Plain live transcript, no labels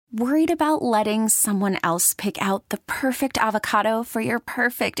Worried about letting someone else pick out the perfect avocado for your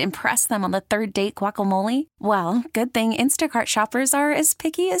perfect impress them on the third date guacamole? Well, good thing Instacart shoppers are as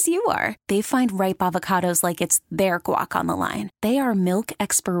picky as you are. They find ripe avocados like it's their guac on the line. They are milk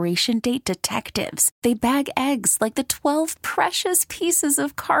expiration date detectives. They bag eggs like the 12 precious pieces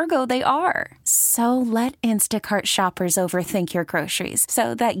of cargo they are. So let Instacart shoppers overthink your groceries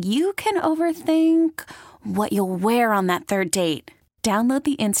so that you can overthink what you'll wear on that third date. Download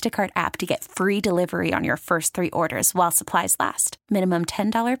the Instacart app to get free delivery on your first 3 orders while supplies last. Minimum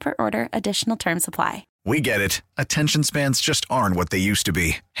 $10 per order. Additional terms apply. We get it. Attention spans just aren't what they used to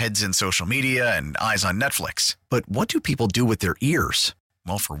be. Heads in social media and eyes on Netflix. But what do people do with their ears?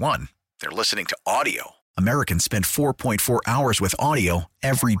 Well, for one, they're listening to audio. Americans spend 4.4 hours with audio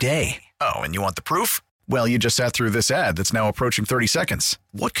every day. Oh, and you want the proof? Well, you just sat through this ad that's now approaching 30 seconds.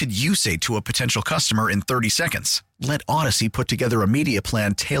 What could you say to a potential customer in 30 seconds? Let Odyssey put together a media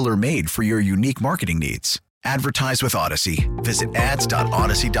plan tailor-made for your unique marketing needs. Advertise with Odyssey. Visit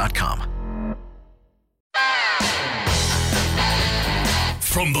ads.odyssey.com.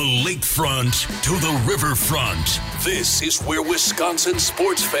 From the lakefront to the riverfront, this is where Wisconsin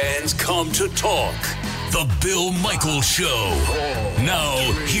sports fans come to talk. The Bill Michaels Show. Now,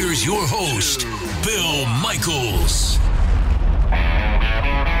 here's your host, Bill Michaels.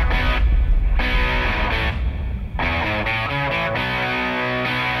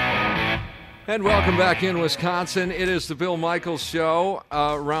 And welcome back in Wisconsin. It is the Bill Michaels Show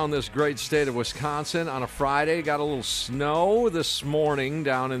around this great state of Wisconsin on a Friday. Got a little snow this morning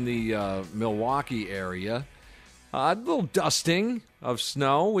down in the Milwaukee area. A little dusting of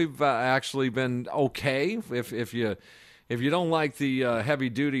snow. We've actually been okay. If you don't like the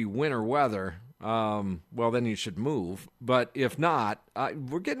heavy-duty winter weather, well, then you should move. But if not,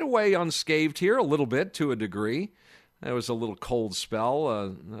 we're getting away unscathed here a little bit to a degree. There was a little cold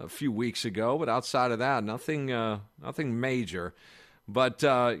spell a few weeks ago, but outside of that, nothing major. But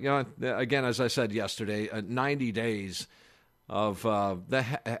again, as I said yesterday, 90 days of the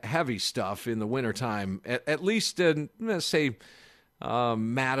heavy stuff in the wintertime, at least in, say,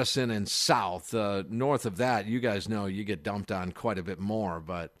 Madison and south. North of that, you guys know you get dumped on quite a bit more.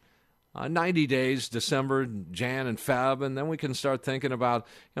 But 90 days, December, Jan, and Feb, and then we can start thinking about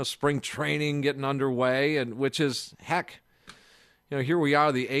spring training getting underway, and which is, heck, here we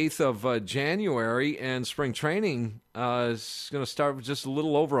are, the 8th of January, and spring training is going to start just a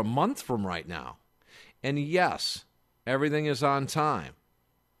little over a month from right now. And yes, everything is on time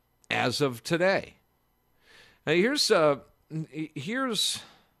as of today. Now, here's I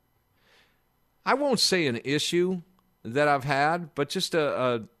won't say an issue that I've had, but just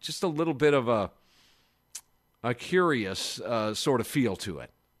a little bit of a curious sort of feel to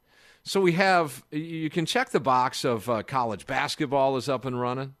it. So you can check the box of college basketball is up and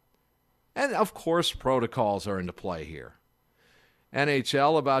running, and of course protocols are into play here.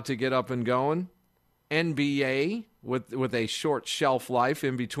 NHL about to get up and going. NBA with a short shelf life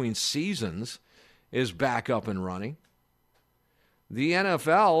in between seasons is back up and running. The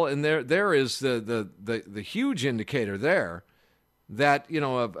NFL, and there is the huge indicator there that,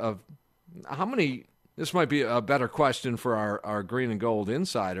 of how many, this might be a better question for our green and gold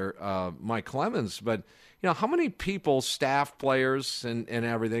insider, Mike Clemens, but, how many people, staff, players, and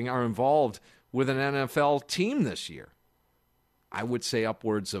everything are involved with an NFL team this year? I would say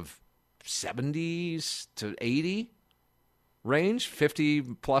upwards of 70s to 80 range,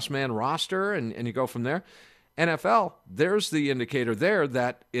 50-plus man roster, and you go from there. NFL, there's the indicator there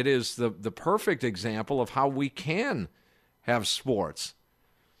that it is the perfect example of how we can have sports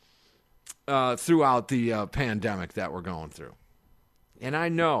throughout the pandemic that we're going through. And I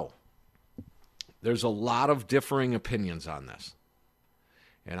know there's a lot of differing opinions on this.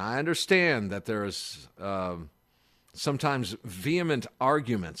 And I understand that there's sometimes vehement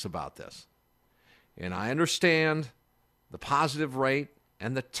arguments about this. And I understand the positive rate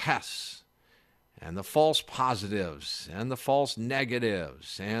and the tests and the false positives and the false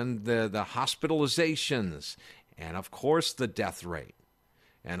negatives and the hospitalizations and, of course, the death rate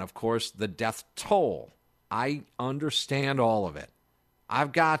and, of course, the death toll. I understand all of it.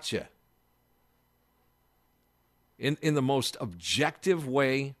 I've got you. In the most objective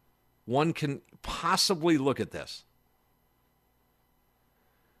way one can possibly look at this.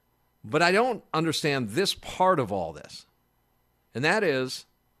 But I don't understand this part of all this, and that is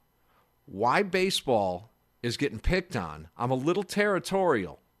why baseball is getting picked on. I'm a little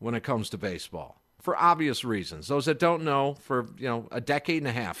territorial when it comes to baseball for obvious reasons. Those that don't know, for a decade and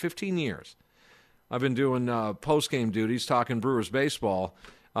a half, 15 years, I've been doing post-game duties talking Brewers baseball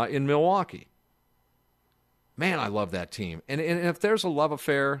in Milwaukee. Man, I love that team. And if there's a love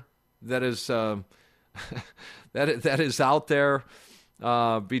affair that is that is out there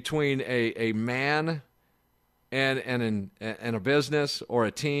between a man and a business or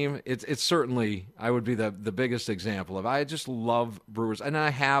a team, it's certainly, I would be the biggest example of. I just love Brewers, and I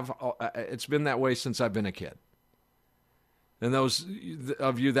have. It's been that way since I've been a kid. And those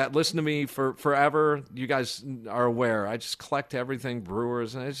of you that listen to me for forever, you guys are aware. I just collect everything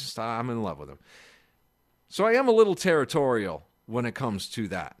Brewers, and I'm in love with them. So I am a little territorial when it comes to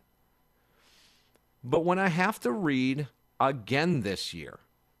that. But when I have to read again this year,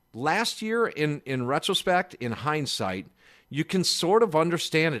 last year, in retrospect, in hindsight, you can sort of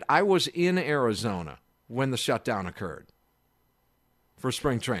understand it. I was in Arizona when the shutdown occurred for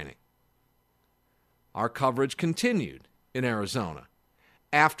spring training. Our coverage continued in Arizona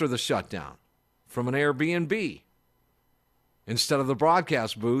after the shutdown from an Airbnb instead of the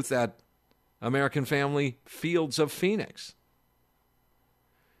broadcast booth at American Family Fields of Phoenix.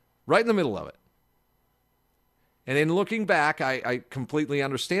 Right in the middle of it. And in looking back, I completely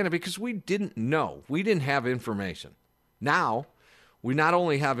understand it because we didn't know. We didn't have information. Now, we not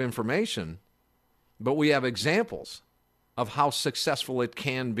only have information, but we have examples of how successful it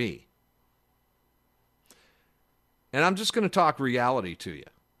can be. And I'm just going to talk reality to you.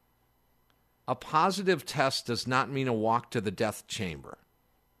 A positive test does not mean a walk to the death chamber.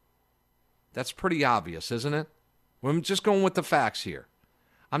 That's pretty obvious, isn't it? I'm just going with the facts here.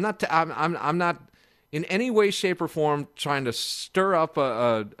 I'm not in any way, shape, or form trying to stir up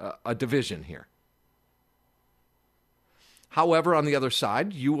a division here. However, on the other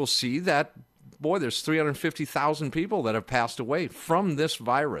side, you will see that, boy, there's 350,000 people that have passed away from this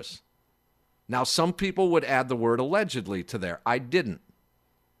virus. Now, some people would add the word allegedly to there. I didn't.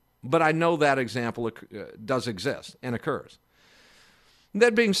 But I know that example does exist and occurs.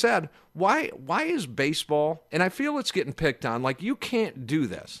 That being said, why is baseball, and I feel it's getting picked on, like you can't do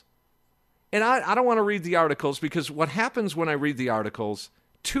this. And I don't want to read the articles because what happens when I read the articles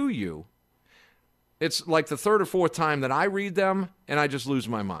to you, it's like the third or fourth time that I read them and I just lose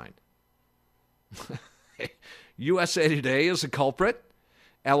my mind. USA Today is a culprit.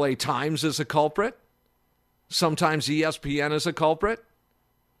 LA Times is a culprit. Sometimes ESPN is a culprit.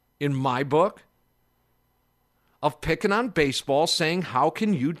 In my book, of picking on baseball, saying, how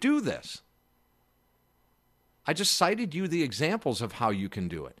can you do this? I just cited you the examples of how you can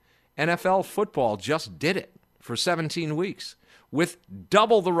do it. NFL football just did it for 17 weeks with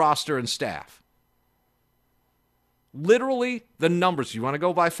double the roster and staff. Literally, the numbers. You want to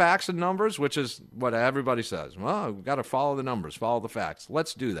go by facts and numbers, which is what everybody says. Well, we've got to follow the numbers, follow the facts.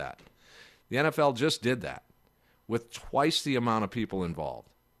 Let's do that. The NFL just did that with twice the amount of people involved.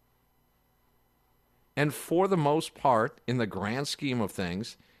 And for the most part, in the grand scheme of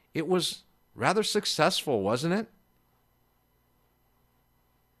things, it was rather successful, wasn't it?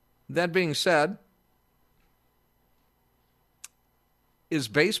 That being said, is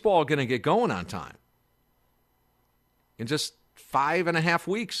baseball going to get going on time? In just 5.5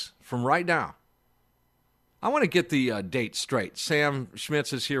 weeks from right now. I want to get the date straight. Sam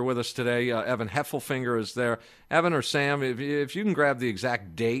Schmitz is here with us today. Evan Heffelfinger is there. Evan or Sam, if you can grab the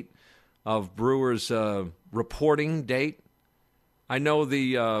exact date of Brewers' reporting date. I know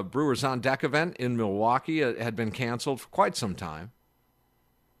the Brewers On Deck event in Milwaukee had been canceled for quite some time.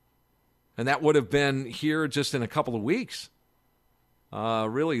 And that would have been here just in a couple of weeks.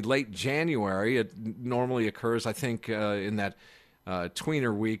 Really late January. It normally occurs, I think, in that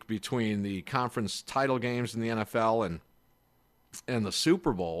tweener week between the conference title games in the NFL and the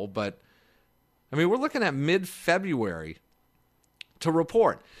Super Bowl. But, I mean, we're looking at mid-February to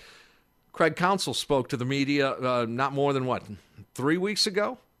report. Craig Counsell spoke to the media not more than, 3 weeks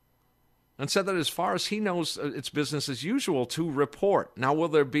ago? And said that as far as he knows, it's business as usual to report. Now, will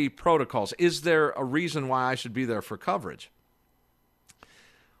there be protocols? Is there a reason why I should be there for coverage?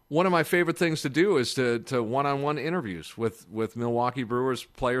 One of my favorite things to do is to one-on-one interviews with Milwaukee Brewers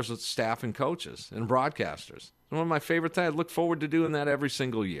players, staff, and coaches and broadcasters. One of my favorite things. I look forward to doing that every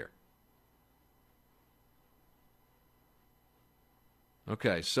single year.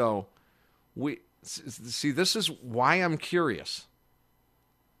 Okay, so see, this is why I'm curious.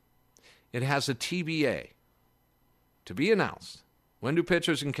 It has a TBA, to be announced. When do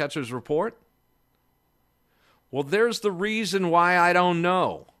pitchers and catchers report? Well, there's the reason why I don't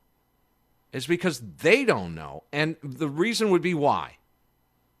know. It's because they don't know, and the reason would be why.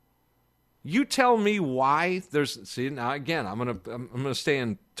 You tell me why there's. See, now again, I'm gonna stay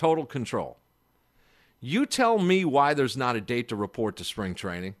in total control. You tell me why there's not a date to report to spring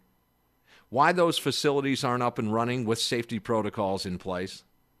training. Why those facilities aren't up and running with safety protocols in place.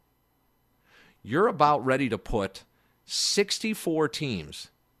 you're about ready to put 64 teams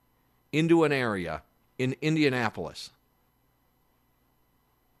into an area in Indianapolis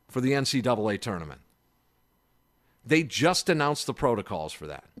for the NCAA tournament. They just announced the protocols for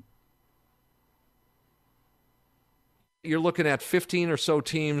that. You're looking at 15 or so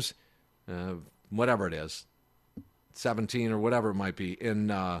teams, whatever it is, 17 or whatever it might be, in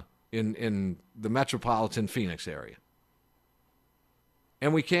the metropolitan Phoenix area.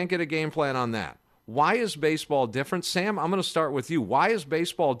 And we can't get a game plan on that. Why is baseball different? Sam, I'm going to start with you. Why is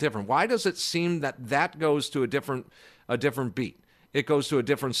baseball different? Why does it seem that goes to a different beat? It goes to a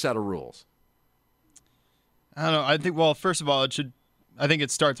different set of rules. I don't know. I think, well, first of all, I think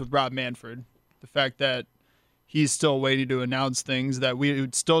it starts with Rob Manfred. The fact that he's still waiting to announce things, that we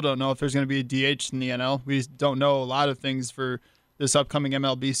still don't know if there's going to be a DH in the NL. We don't know a lot of things for this upcoming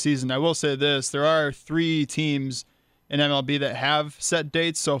MLB season. I will say this. There are 3 teams in MLB that have set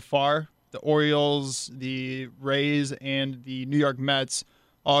dates so far. The Orioles, the Rays, and the New York Mets,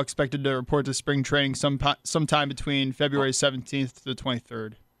 all expected to report to spring training sometime between February 17th to the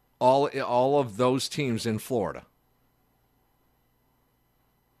 23rd. All of those teams in Florida.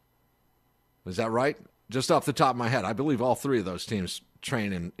 Is that right? Just off the top of my head, I believe all 3 of those teams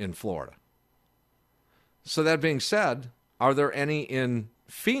train in Florida. So that being said, are there any in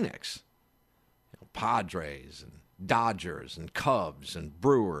Phoenix? Padres and Dodgers and Cubs and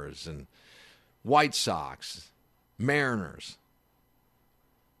Brewers and White Sox, Mariners.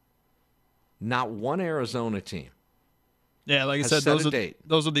 Not one Arizona team. Yeah, like I said,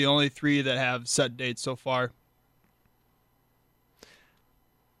 those are the only 3 that have set dates so far.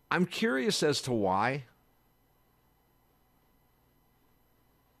 I'm curious as to why.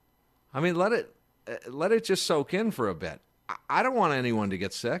 I mean, let it just soak in for a bit. I don't want anyone to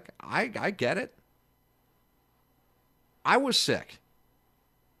get sick. I get it. I was sick.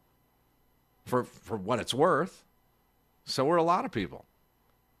 For what it's worth. So were a lot of people.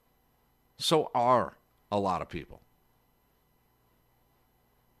 So are a lot of people.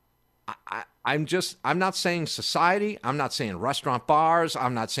 I'm not saying society. I'm not saying restaurant bars.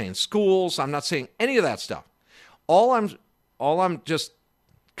 I'm not saying schools. I'm not saying any of that stuff. All I'm just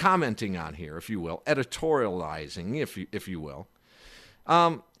commenting on here, if you will, editorializing, if you will,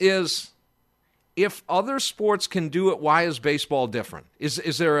 is if other sports can do it, why is baseball different?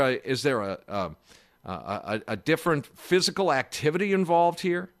 Is there a different physical activity involved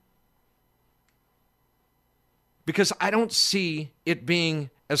here? Because I don't see it being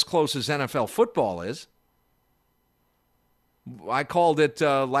as close as NFL football is. I called it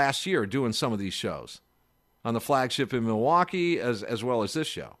last year doing some of these shows on the flagship in Milwaukee as well as this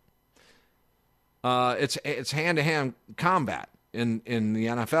show. It's hand-to-hand combat in the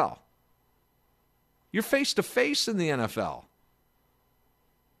NFL. You're face-to-face in the NFL.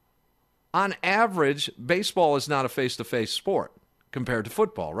 On average, baseball is not a face-to-face sport compared to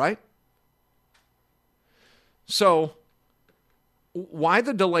football, right? So, why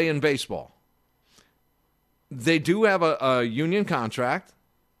the delay in baseball? They do have a union contract.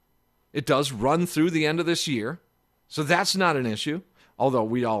 It does run through the end of this year. So that's not an issue. Although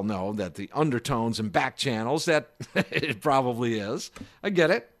we all know that the undertones and back channels, that it probably is. I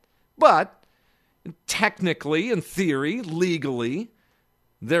get it. But technically, in theory, legally,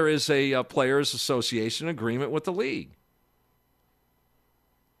 there is a Players Association agreement with the league.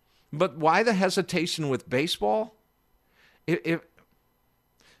 But why the hesitation with baseball? If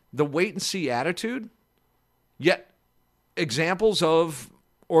the wait-and-see attitude, yet examples of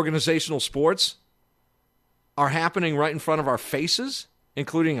organizational sports are happening right in front of our faces,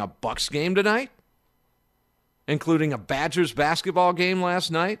 including a Bucks game tonight, including a Badgers basketball game last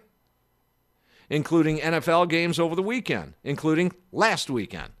night, including NFL games over the weekend, including last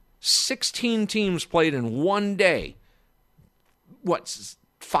weekend. 16 teams played in one day.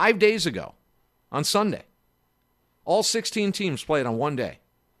 5 days ago on Sunday. All 16 teams played on one day.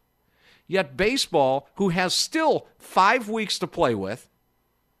 Yet baseball, who has still 5 weeks to play with,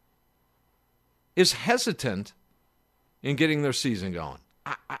 is hesitant in getting their season going.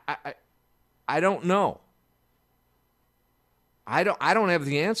 I don't know. I don't have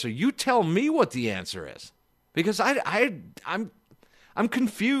the answer. You tell me what the answer is, because I'm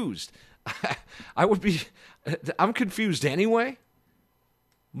confused. I'm confused anyway.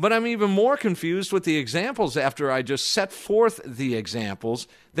 But I'm even more confused with the examples after I just set forth the examples.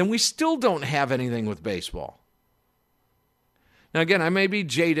 Then we still don't have anything with baseball. Now, again, I may be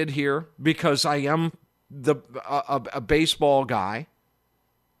jaded here because I am a baseball guy.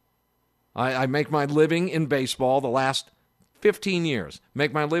 I make my living in baseball the last 15 years.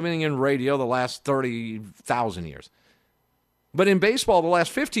 Make my living in radio the last 30,000 years. But in baseball, the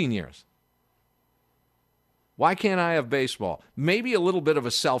last 15 years. Why can't I have baseball? Maybe a little bit of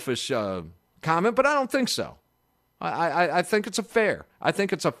a selfish comment, but I don't think so. I think it's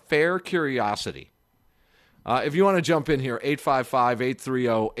a fair curiosity. If you want to jump in here,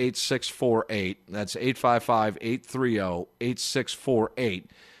 855-830-8648. That's 855-830-8648.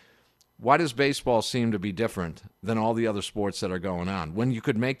 Why does baseball seem to be different than all the other sports that are going on? When you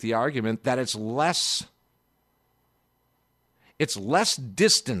could make the argument that it's less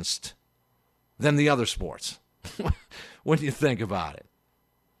distanced than the other sports when you think about it.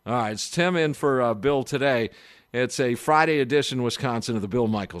 All right, it's Tim in for Bill today. It's a Friday edition, Wisconsin, of the Bill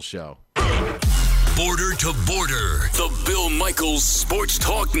Michaels Show. Border to Border, the Bill Michaels Sports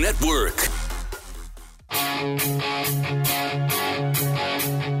Talk Network.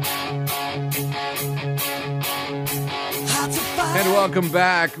 And welcome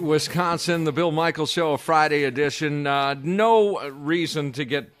back, Wisconsin, the Bill Michaels Show, a Friday edition. No reason to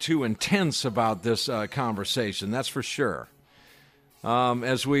get too intense about this conversation, that's for sure.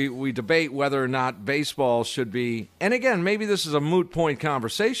 As we debate whether or not baseball should be, and again, maybe this is a moot point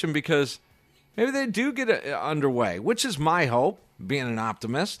conversation because maybe they do get underway, which is my hope, being an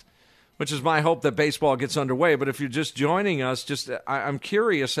optimist, which is my hope that baseball gets underway. But if you're just joining us, I'm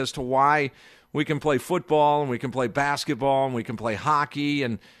curious as to why we can play football and we can play basketball and we can play hockey,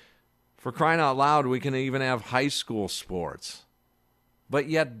 and for crying out loud, we can even have high school sports. But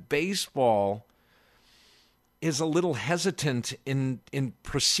yet baseball is a little hesitant in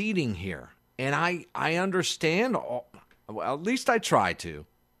proceeding here. And I understand, well, at least I try to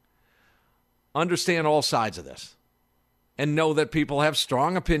understand all sides of this and know that people have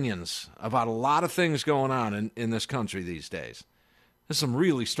strong opinions about a lot of things going on in this country these days. There's some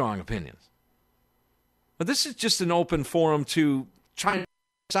really strong opinions. But this is just an open forum to try and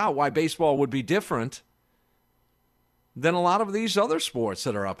figure out why baseball would be different than a lot of these other sports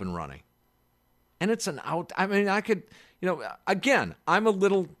that are up and running. And it's again, I'm a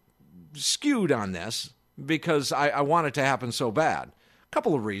little skewed on this because I want it to happen so bad. A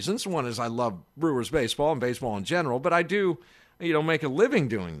couple of reasons. One is I love Brewers baseball and baseball in general, but I do, make a living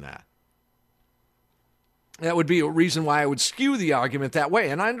doing that. That would be a reason why I would skew the argument that way,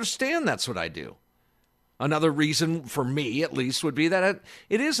 and I understand that's what I do. Another reason, for me at least, would be that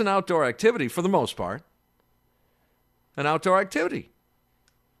it is an outdoor activity for the most part. An outdoor activity.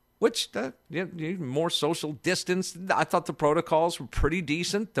 Which, more social distance. I thought the protocols were pretty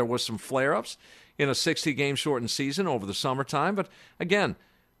decent. There was some flare-ups in a 60-game shortened season over the summertime. But, again,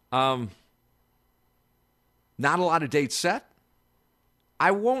 not a lot of dates set.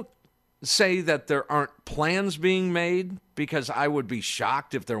 I won't say that there aren't plans being made because I would be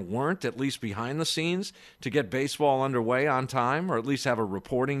shocked if there weren't, at least behind the scenes, to get baseball underway on time or at least have a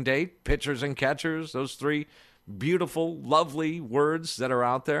reporting date. Pitchers and catchers, those three beautiful, lovely words that are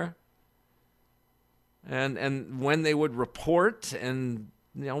out there. And when they would report and,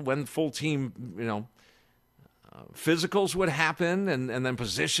 when full team, physicals would happen and then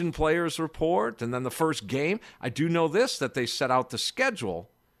position players report and then the first game. I do know this, that they set out the schedule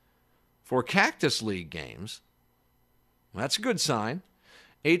for Cactus League games. That's a good sign.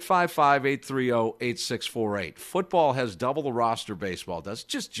 855-830-8648. Football has double the roster baseball does.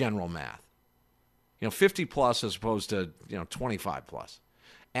 Just general math. 50 plus as opposed to, 25 plus.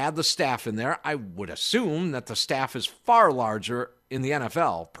 Add the staff in there. I would assume that the staff is far larger in the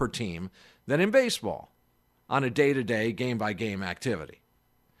NFL per team than in baseball on a day-to-day, game-by-game activity.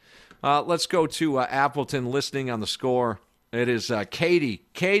 Let's go to Appleton listening on the Score. It is Katie.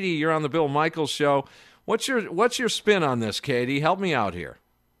 Katie, you're on the Bill Michaels Show. What's your spin on this, Katie? Help me out here.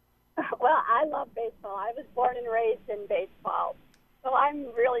 Well, I love baseball. I was born and raised in baseball, so I'm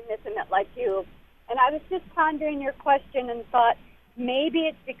really missing it like you. And I was just pondering your question and thought maybe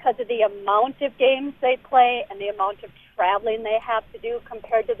it's because of the amount of games they play and the amount of traveling they have to do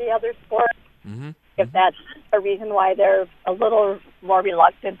compared to the other sports. Mm-hmm. If that's a reason why they're a little more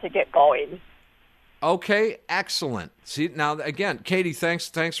reluctant to get going. Okay, excellent. See, now, again, Katie,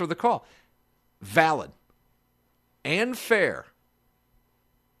 thanks for the call. Valid and fair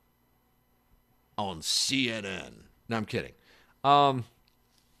on CNN. No, I'm kidding.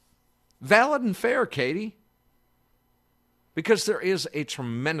 Valid and fair, Katie, because there is a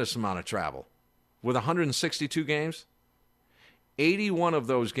tremendous amount of travel. With 162 games, 81 of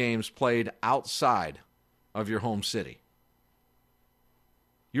those games played outside of your home city.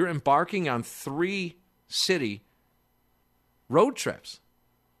 You're embarking on 3-city road trips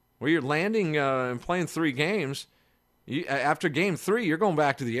where you're landing and playing 3 games. After game 3, you're going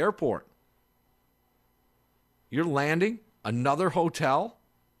back to the airport. You're landing, another hotel.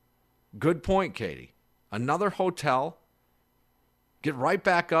 Good point, Katie. Another hotel. Get right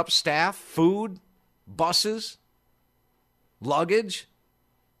back up, staff, food, buses, luggage,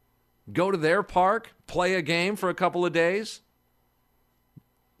 go to their park, play a game for a couple of days,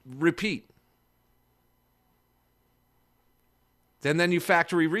 repeat. Then you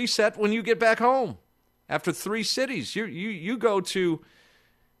factory reset when you get back home after 3 cities. You go into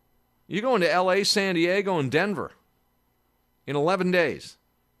LA, San Diego, and Denver in 11 days.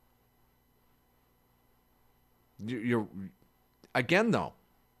 You're again though.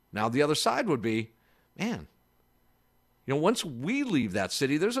 Now the other side would be, man, once we leave that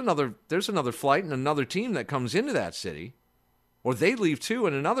city, there's another flight and another team that comes into that city, or they leave too,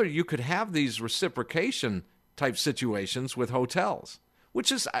 and another. You could have these reciprocation type situations with hotels,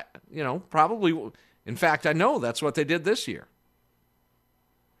 which is, probably, in fact, I know that's what they did this year.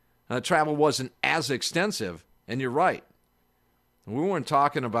 Travel wasn't as extensive, and you're right. We weren't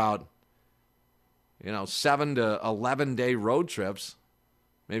talking about, 7 to 11 day road trips,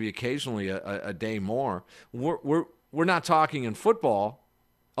 maybe occasionally a day more. We're not talking in football,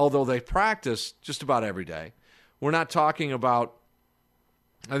 although they practice just about every day. We're not talking about,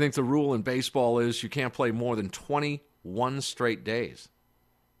 I think the rule in baseball is you can't play more than 21 straight days.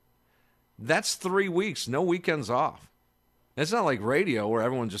 That's 3 weeks, no weekends off. It's not like radio where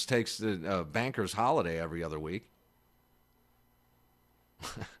everyone just takes the banker's holiday every other week.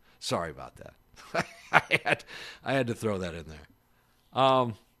 Sorry about that. I had to throw that in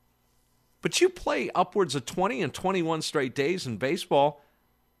there. But you play upwards of 20 and 21 straight days in baseball.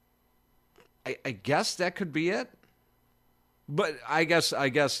 I guess that could be it. But I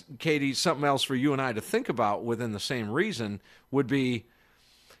guess, Katie, something else for you and I to think about within the same reason would be,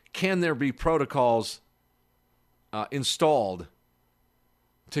 can there be protocols installed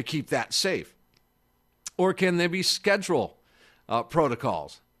to keep that safe? Or can there be schedule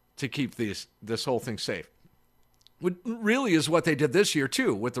protocols to keep this whole thing safe? What really is what they did this year,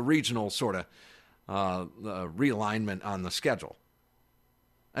 too, with the regional sort of realignment on the schedule.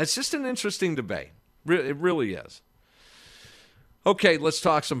 It's just an interesting debate. It really is. Okay, let's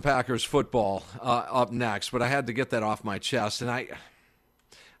talk some Packers football up next, but I had to get that off my chest, and I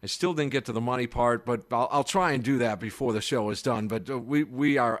still didn't get to the money part, but I'll try and do that before the show is done. But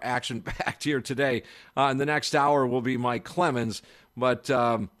we are action-packed here today. In the next hour will be Mike Clemens, but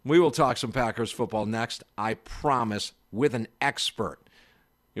we will talk some Packers football next, I promise, with an expert.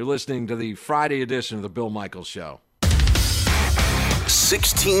 You're listening to the Friday edition of the Bill Michaels Show.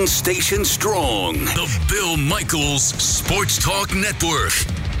 16 stations strong. The Bill Michaels Sports Talk Network.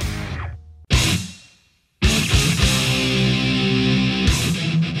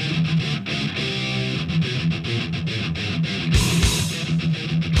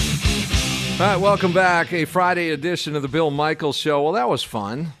 All right, welcome back. A Friday edition of the Bill Michaels Show. Well, that was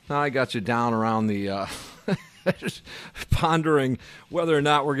fun. I got you down around the just pondering whether or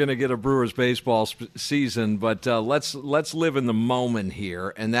not we're going to get a Brewers baseball season, but let's live in the moment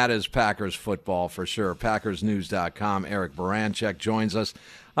here, and that is Packers football for sure. PackersNews.com. Eric Baranchek joins us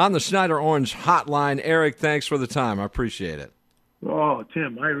on the Schneider Orange hotline. Eric, thanks for the time. I appreciate it. Oh,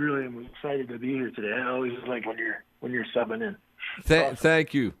 Tim, I really am excited to be here today. I always like when you're subbing in. Awesome.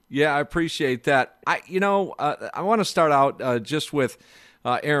 Thank you. Yeah, I appreciate that. I want to start out just with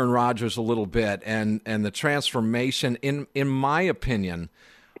Aaron Rodgers a little bit and the transformation, in my opinion,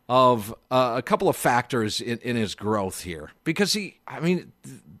 of a couple of factors in his growth here. Because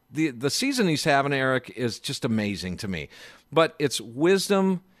the season he's having, Eric, is just amazing to me. But it's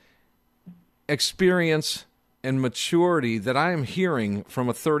wisdom, experience, and maturity that I am hearing from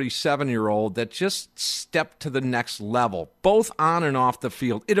a 37-year-old that just stepped to the next level, both on and off the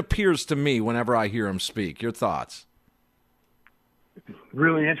field. It appears to me whenever I hear him speak. Your thoughts?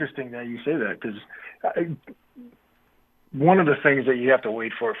 Really interesting that you say that, because one of the things that you have to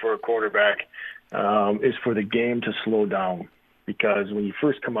wait for a quarterback is for the game to slow down. Because when you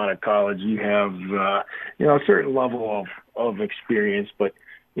first come out of college, you have a certain level of experience, but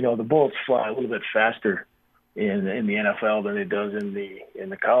the bullets fly a little bit faster in the NFL than it does in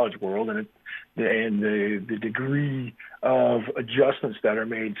the college world, and the degree of adjustments that are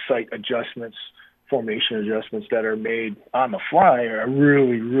made, sight adjustments, formation adjustments that are made on the fly are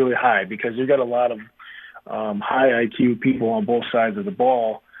really, really high, because you've got a lot of high IQ people on both sides of the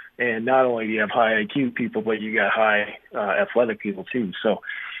ball, and not only do you have high IQ people, but you got high athletic people too. So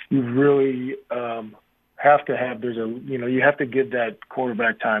you really have to have you have to give that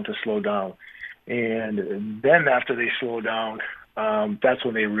quarterback time to slow down. And then after they slow down, that's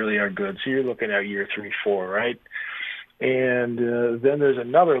when they really are good. So you're looking at year 3, 4, right? And then there's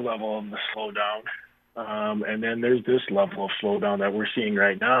another level of the slowdown. And then there's this level of slowdown that we're seeing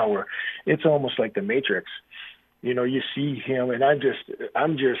right now, where it's almost like the Matrix. You see him, and I'm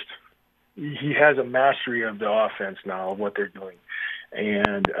just he has a mastery of the offense now of what they're doing,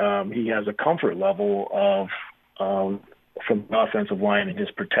 and he has a comfort level of from the offensive line and his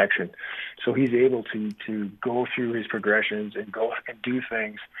protection. So he's able to go through his progressions and go and do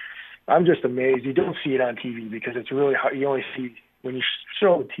things. I'm just amazed. You don't see it on TV because it's really hard. You only see, when you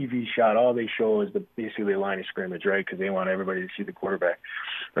show a TV shot, all they show is basically the line of scrimmage, right? Because they want everybody to see the quarterback.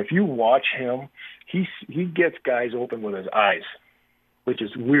 But if you watch him, he gets guys open with his eyes, which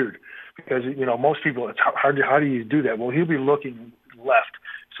is weird because, you know, most people, it's hard to, how do you do that? Well, he'll be looking left.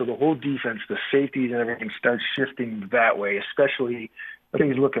 So the whole defense, the safeties and everything starts shifting that way, especially I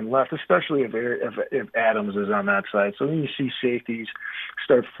think he's looking left, especially if Adams is on that side. So then you see safeties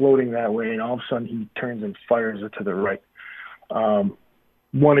start floating that way, and all of a sudden he turns and fires it to the right.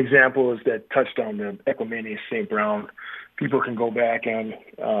 One example is that touchdown to Equanimeous St. Brown. People can go back and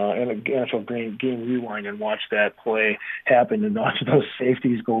NFL game rewind and watch that play happen and watch those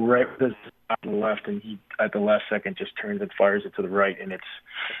safeties go right to the left, and he at the last second just turns and fires it to the right, and it's,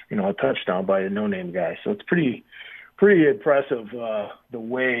 you know, a touchdown by a no-name guy. So it's pretty impressive the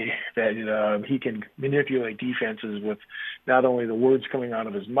way that he can manipulate defenses with not only the words coming out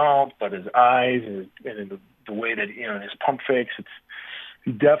of his mouth but his eyes and the way that, you know, his pump fakes.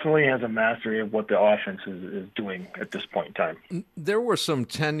 He definitely has a mastery of what the offense is doing at this point in time. There were some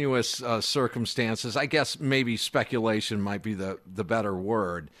tenuous circumstances. I guess maybe speculation might be the better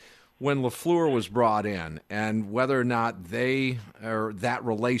word. When LaFleur was brought in, and whether or not they or that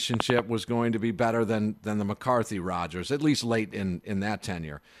relationship was going to be better than the McCarthy-Rodgers, at least late in that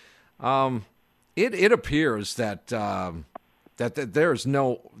tenure, it appears that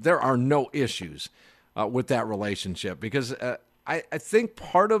there are no issues with that relationship because I think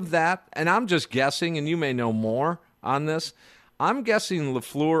part of that, and I'm just guessing, and you may know more on this, I'm guessing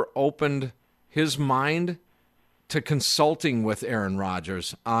LaFleur opened his mind to consulting with Aaron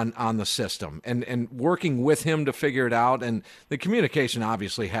Rodgers on the system and working with him to figure it out. And the communication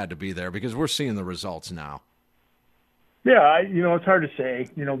obviously had to be there because we're seeing the results now. Yeah, it's hard to say.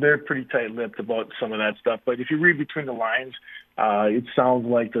 They're pretty tight-lipped about some of that stuff. But if you read between the lines, it sounds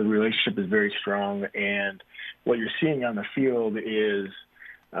like the relationship is very strong. And what you're seeing on the field is,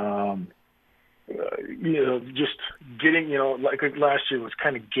 just getting, like last year was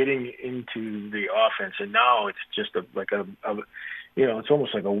kind of getting into the offense, and now it's just it's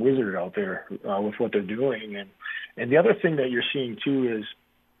almost like a wizard out there with what they're doing. And the other thing that you're seeing too is,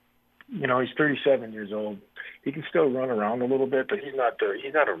 he's 37 years old. He can still run around a little bit, but he's not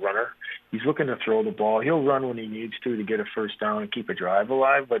a runner. He's looking to throw the ball. He'll run when he needs to get a first down and keep a drive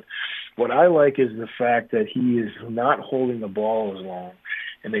alive. But what I like is the fact that he is not holding the ball as long.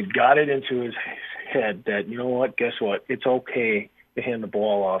 And they've got it into his head that, you know what, guess what? It's okay to hand the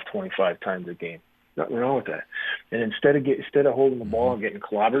ball off 25 times a game. Nothing wrong with that. And instead of holding the ball and getting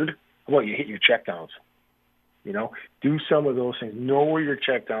clobbered, how about you hit your checkdowns? Do some of those things. Know where your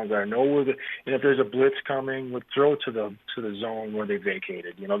checkdowns are. Know where and if there's a blitz coming, throw to the zone where they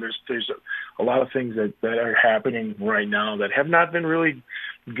vacated. There's a lot of things that are happening right now that have not been really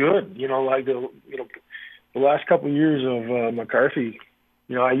good. Like the last couple of years of McCarthy.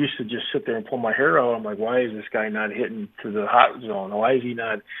 I used to just sit there and pull my hair out. I'm like, why is this guy not hitting to the hot zone? Why is he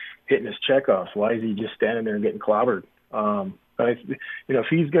not hitting his checkoffs? Why is he just standing there and getting clobbered? But if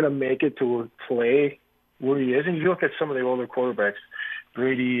he's going to make it to play where he is, and you look at some of the older quarterbacks,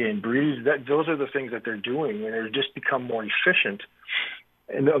 Brady and Breeze, those are the things that they're doing, and they're just become more efficient.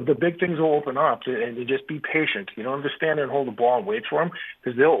 And the big things will open up, and you just be patient. You don't have to stand there and hold the ball and wait for them,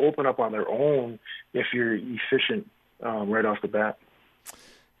 because they'll open up on their own if you're efficient right off the bat.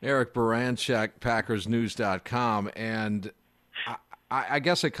 Eric Baranczyk, PackersNews.com, and I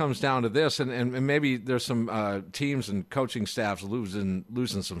guess it comes down to this, and maybe there's some teams and coaching staffs losing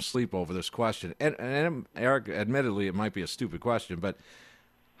some sleep over this question. And Eric, admittedly, it might be a stupid question, but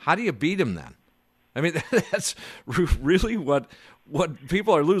how do you beat him then? I mean, that's really what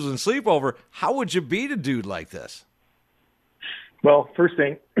people are losing sleep over. How would you beat a dude like this? Well, first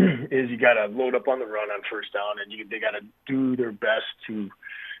thing is you got to load up on the run on first down, and they got to do their best to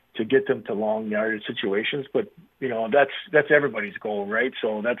get them to long yardage situations. But, that's everybody's goal, right?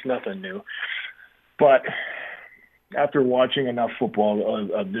 So that's nothing new. But after watching enough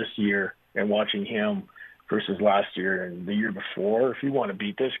football of this year and watching him versus last year and the year before, if you want to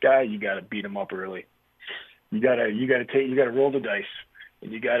beat this guy, you got to beat him up early. You got to roll the dice,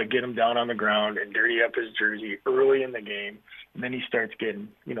 and you got to get him down on the ground and dirty up his jersey early in the game. And then he starts getting,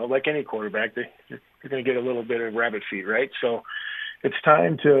 like any quarterback, they're going to get a little bit of rabbit feet, right? So it's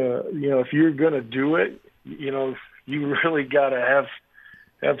time to, if you're going to do it, you really got to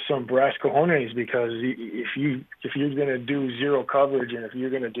have some brass cojones, because if you're going to do zero coverage, and if you're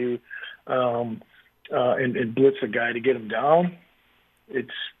going to do and blitz a guy to get him down,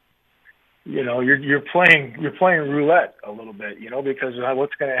 it's, you're playing roulette a little bit, because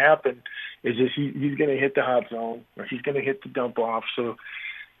what's going to happen is he's going to hit the hot zone or he's going to hit the dump off. So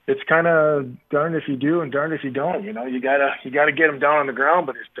it's kind of darned if you do and darned if you don't. You gotta get him down on the ground.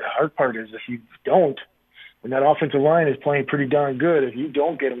 But the hard part is if you don't, and that offensive line is playing pretty darn good, if you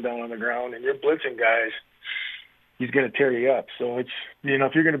don't get him down on the ground and you're blitzing guys, he's going to tear you up. So it's,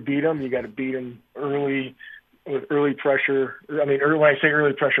 if you're going to beat him, you got to beat him early with early pressure. I mean, when I say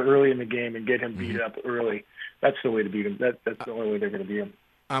early pressure, early in the game, and get him beat up early. That's the way to beat him. That's the only way they're going to beat him.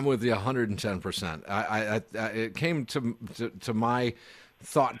 I'm with you 110%. It came to my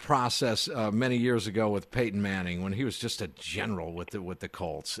thought process many years ago with Peyton Manning when he was just a general with the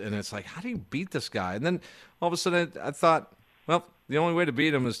Colts, and it's like, how do you beat this guy? And then all of a sudden I thought, well, the only way to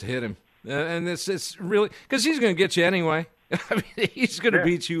beat him is to hit him, and it's really because he's going to get you anyway. I mean, he's going to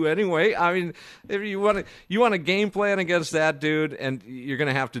beat you anyway. I mean, if you want a game plan against that dude, and you're going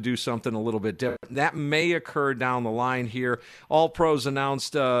to have to do something a little bit different. That may occur down the line here. All pros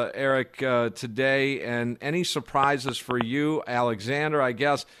announced, Eric, today, and any surprises for you? Alexander, I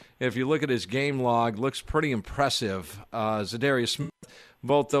guess, if you look at his game log, looks pretty impressive. Zadarius Smith,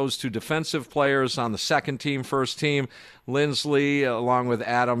 both those two defensive players on the second team, first team. Lindsley, along with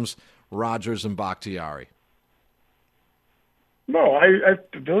Adams, Rodgers, and Bakhtiari. No,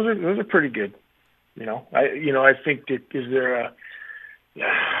 those are pretty good. I think that is there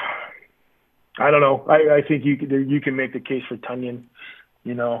I don't know. I think you can make the case for Tunyon.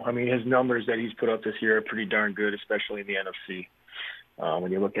 I mean, his numbers that he's put up this year are pretty darn good, especially in the NFC.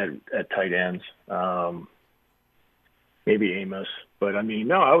 When you look at tight ends, maybe Amos, but I mean,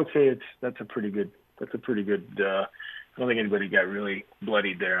 no, I would say that's a pretty good. I don't think anybody got really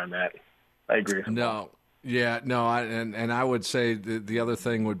bloodied there on that. I agree with him. No. Yeah, no, and I would say the other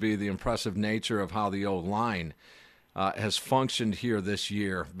thing would be the impressive nature of how the O-line has functioned here this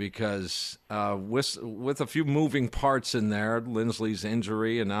year, because with a few moving parts in there, Lindsley's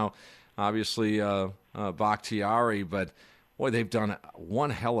injury and now obviously Bakhtiari, but boy, they've done one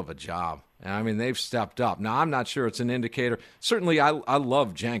hell of a job. I mean, they've stepped up. Now, I'm not sure it's an indicator. Certainly, I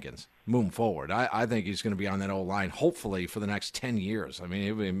love Jenkins moving forward. I think he's going to be on that O-line, hopefully, for the next 10 years. I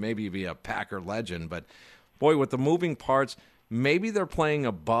mean, maybe be a Packer legend, but boy, with the moving parts, maybe they're playing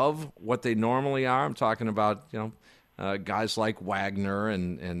above what they normally are. I'm talking about, guys like Wagner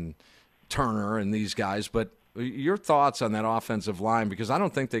and Turner and these guys. But your thoughts on that offensive line, because I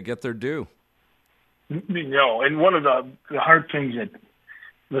don't think they get their due. No, and one of the hard things that,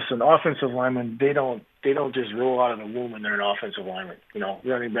 listen, offensive linemen, they don't just roll out of the womb and they're an offensive lineman.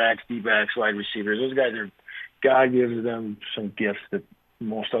 Running backs, D-backs, wide receivers, those guys God gives them some gifts that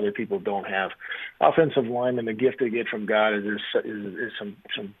most other people don't have. Offensive linemen, the gift they get from God is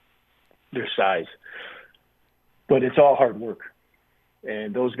their size, but it's all hard work.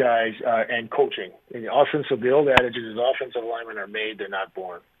 And those guys and coaching. And the old adage is offensive linemen are made; they're not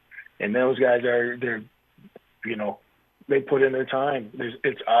born. And those guys they put in their time.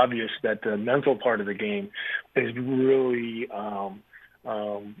 It's obvious that the mental part of the game is really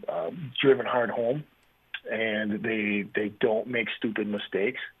driven hard home. And they don't make stupid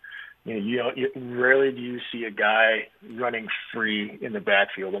mistakes. Rarely do you see a guy running free in the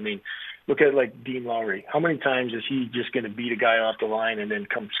backfield. I mean, look at like Dean Lowry. How many times is he just going to beat a guy off the line and then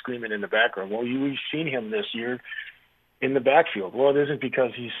come screaming in the background? Well, we've seen him this year in the backfield. Well, it isn't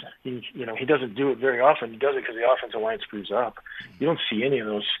because he doesn't do it very often. He does it because the offensive line screws up. You don't see any of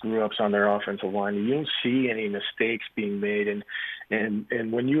those screw ups on their offensive line. You don't see any mistakes being made.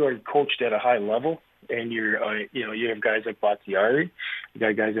 And when you are coached at a high level, and you have guys like Bakhtiari, you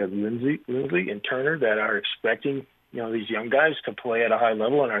got guys like Lindsley and Turner that are expecting these young guys to play at a high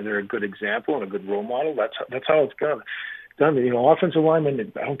level, and are they a good example and a good role model? That's how it's done. Offensive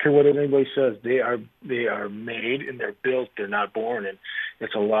linemen, I don't care what anybody says, they are made and they're built. They're not born, and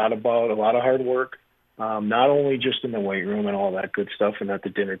it's a lot of hard work. Not only just in the weight room and all that good stuff and at the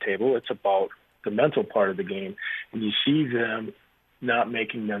dinner table. It's about the mental part of the game, and you see them not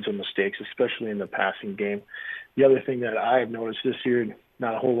making mental mistakes, especially in the passing game. The other thing that I have noticed this year,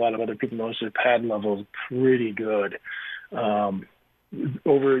 not a whole lot of other people notice, their pad level is pretty good.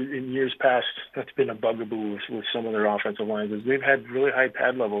 Over in years past, that's been a bugaboo with some of their offensive lines, is they've had really high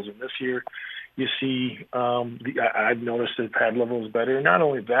pad levels, and this year you see I've noticed the pad level is better. Not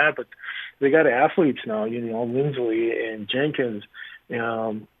only that, but they got athletes now, Lindsley and Jenkins,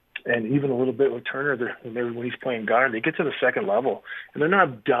 and even a little bit with Turner, when he's playing guard, they get to the second level, and they're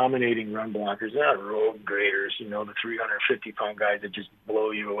not dominating run blockers. They're not road graders, the 350-pound guys that just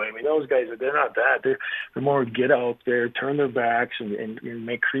blow you away. I mean, those guys, they're not that. They're more get out there, turn their backs, and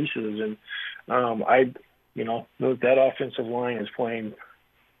make creases. And that offensive line is playing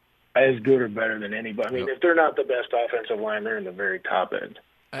as good or better than anybody. I mean, if they're not the best offensive line, they're in the very top end.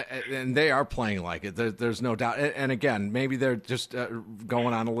 And they are playing like it. There's no doubt. And again, maybe they're just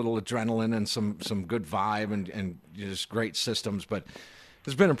going on a little adrenaline and some good vibe and just great systems. But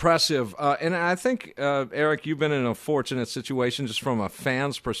it's been impressive. And I think, Eric, you've been in a fortunate situation just from a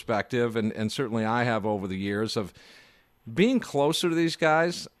fan's perspective, and certainly I have over the years, of being closer to these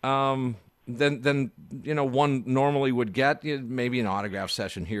guys than one normally would get, maybe an autograph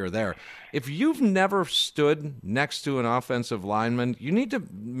session here or there. If you've never stood next to an offensive lineman, you need to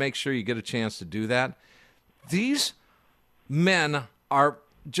make sure you get a chance to do that. These men are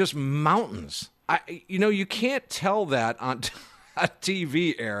just mountains. You can't tell that on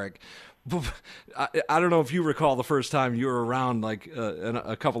TV, Eric. I don't know if you recall the first time you were around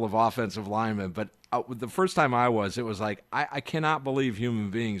a couple of offensive linemen, but the first time I was, it was like, I cannot believe human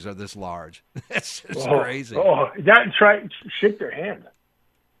beings are this large. It's crazy. Try shake their hand.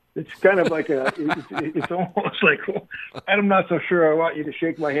 It's kind of like it's almost like, I'm not so sure I want you to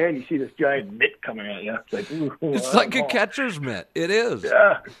shake my hand. You see this giant mitt coming at you. It's like, it's like a catcher's mitt. It is.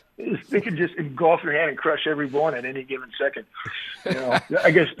 Yeah. They can just engulf your hand and crush every bone at any given second.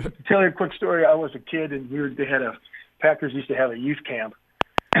 I guess, to tell you a quick story, I was a kid and Packers used to have a youth camp.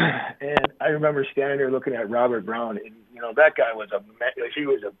 And I remember standing there looking at Robert Brown, and that guy was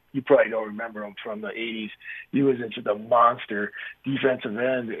you probably don't remember him from the 80s. He was just a monster defensive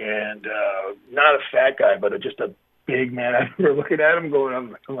end, and not a fat guy, but just a big man. I remember looking at him going,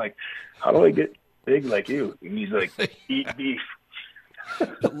 I'm like, how do I get big like you? And he's like, eat beef.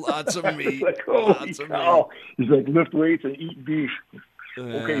 Lots of meat. Like, holy cow. He's like, lift weights and eat beef.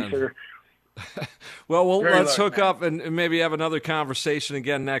 Okay, sir. Well, let's hook up and maybe have another conversation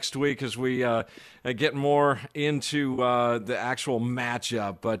again next week as we get more into the actual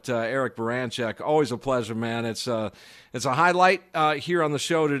matchup. But Eric Baranczyk, always a pleasure, man. It's a highlight here on the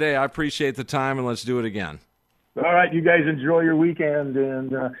show today. I appreciate the time, and let's do it again. All right, you guys enjoy your weekend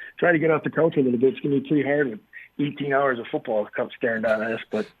and try to get off the couch a little bit. It's going to be pretty hard with 18 hours of football staring down at us,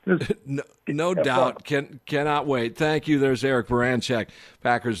 but no doubt. Cannot wait. Thank you. There's Eric Baranczyk,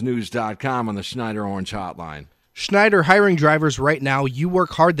 PackersNews.com on the Schneider Orange Hotline. Schneider hiring drivers right now. You work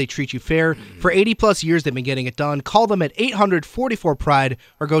hard, they treat you fair. For 80-plus years, they've been getting it done. Call them at 800-44-PRIDE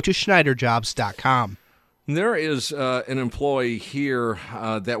or go to SchneiderJobs.com. There is an employee here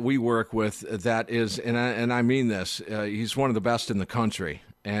that we work with that is, and I mean this, he's one of the best in the country.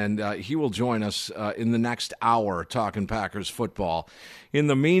 And he will join us in the next hour talking Packers football. In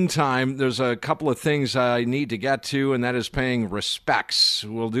the meantime, there's a couple of things I need to get to, and that is paying respects.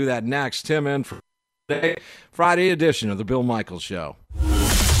 We'll do that next. Tim in for Friday edition of the Bill Michaels Show.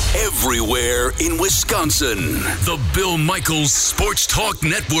 Everywhere in Wisconsin, the Bill Michaels Sports Talk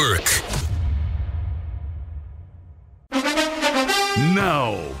Network.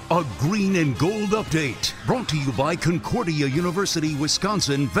 Now, a green and gold update brought to you by Concordia University,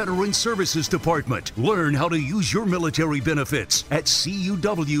 Wisconsin Veteran Services Department. Learn how to use your military benefits at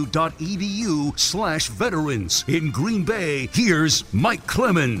cuw.edu/veterans. In Green Bay, here's Mike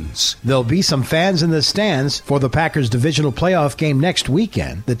Clemens. There'll be some fans in the stands for the Packers divisional playoff game next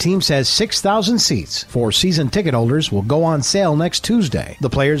weekend. The team says 6,000 seats for season ticket holders will go on sale next Tuesday. The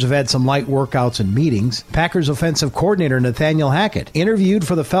players have had some light workouts and meetings. Packers offensive coordinator Nathaniel Hackett interviewed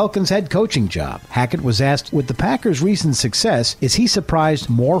for the Falcons head coaching job. Hackett was asked, with the Packers' recent success, is he surprised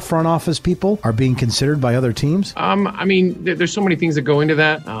more front office people are being considered by other teams? I mean, there's so many things that go into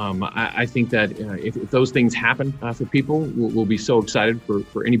that. I think that if those things happen for people, we'll be so excited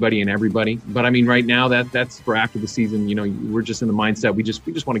for anybody and everybody. But I mean, right now, that's for after the season. We're just in the mindset. We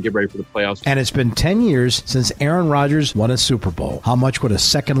just want to get ready for the playoffs. And it's been 10 years since Aaron Rodgers won a Super Bowl. How much would a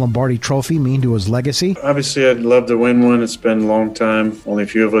second Lombardi trophy mean to his legacy? Obviously, I'd love to win one. It's been a long time. Only a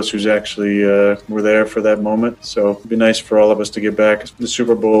few of us who's actually were there for that moment. So it'd be nice for all of us to get back. The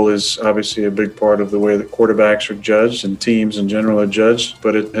Super Bowl is obviously a big part of the way that quarterbacks are judged and teams in general are judged.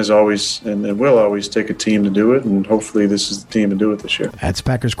 But it has always and it will always take a team to do it. And hopefully this is the team to do it this year. That's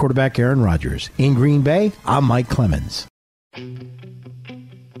Packers quarterback Aaron Rodgers. In Green Bay, I'm Mike Clemens.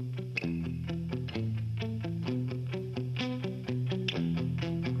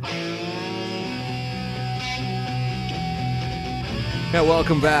 Yeah,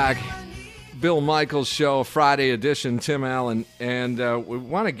 welcome back. Bill Michaels Show, Friday edition, Tim Allen, and we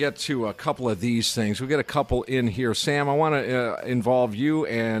want to get to a couple of these things. We'll get a couple in here. Sam, I want to involve you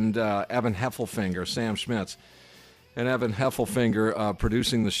and Evan Heffelfinger, Sam Schmitz, and Evan Heffelfinger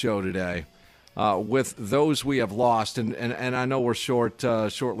producing the show today with those we have lost. And I know we're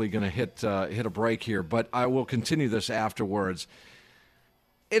shortly going to hit a break here, but I will continue this afterwards.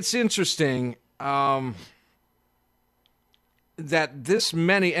 It's interesting that this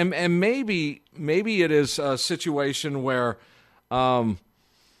many, and maybe it is a situation where it's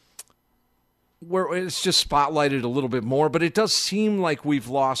just spotlighted a little bit more, but it does seem like we've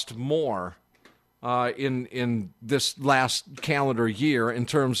lost more in this last calendar year in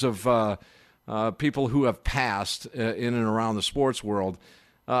terms of people who have passed in and around the sports world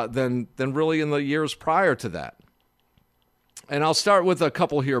than really in the years prior to that. And I'll start with a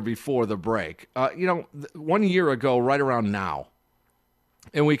couple here before the break. 1 year ago, right around now,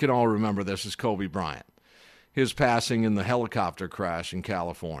 and we can all remember this, is Kobe Bryant. His passing in the helicopter crash in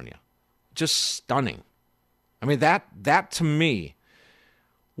California. Just stunning. I mean, that to me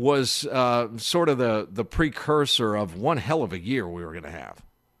was sort of the precursor of one hell of a year we were going to have.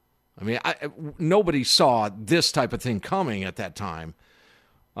 I mean, nobody saw this type of thing coming at that time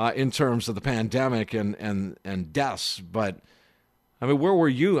in terms of the pandemic and deaths, but I mean, where were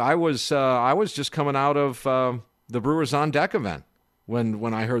you? I was just coming out of the Brewers on Deck event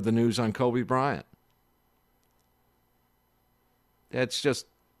when I heard the news on Kobe Bryant. It's just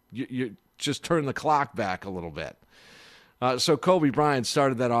you just turn the clock back a little bit. So Kobe Bryant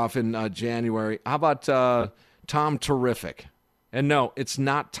started that off in January. How about Tom Terrific? And no, it's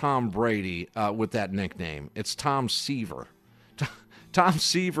not Tom Brady with that nickname. It's Tom Seaver. Tom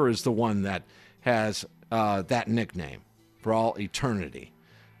Seaver is the one that has that nickname for all eternity.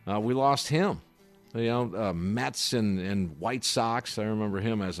 We lost him. Mets and White Sox. I remember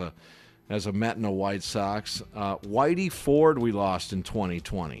him as a Met and a White Sox. Whitey Ford we lost in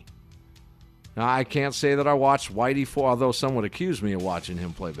 2020. Now, I can't say that I watched Whitey Ford, although some would accuse me of watching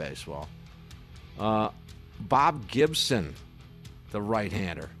him play baseball. Bob Gibson, the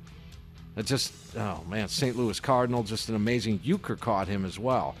right-hander. St. Louis Cardinal, just an amazing. Euchre caught him as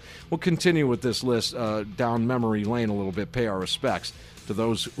well. We'll continue with this list down memory lane a little bit, pay our respects to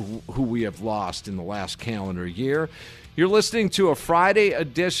those who we have lost in the last calendar year. You're listening to a Friday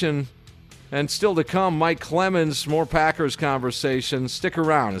edition, and still to come, Mike Clemens, more Packers conversation. Stick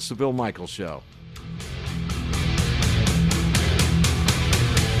around. It's the Bill Michaels Show.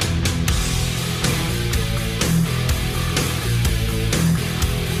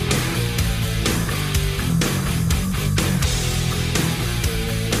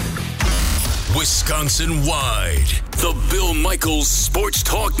 Wisconsin-wide, the Bill Michaels Sports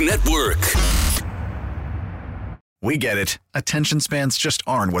Talk Network. We get it. Attention spans just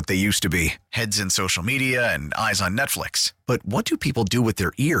aren't what they used to be. Heads in social media and eyes on Netflix. But what do people do with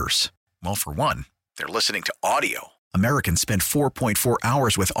their ears? Well, for one, they're listening to audio. Americans spend 4.4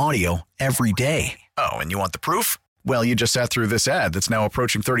 hours with audio every day. Oh, and you want the proof? Well, you just sat through this ad that's now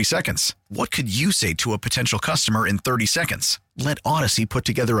approaching 30 seconds. What could you say to a potential customer in 30 seconds? Let Odyssey put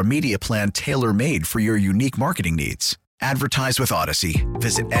together a media plan tailor-made for your unique marketing needs. Advertise with Odyssey.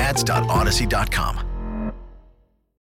 Visit ads.odyssey.com.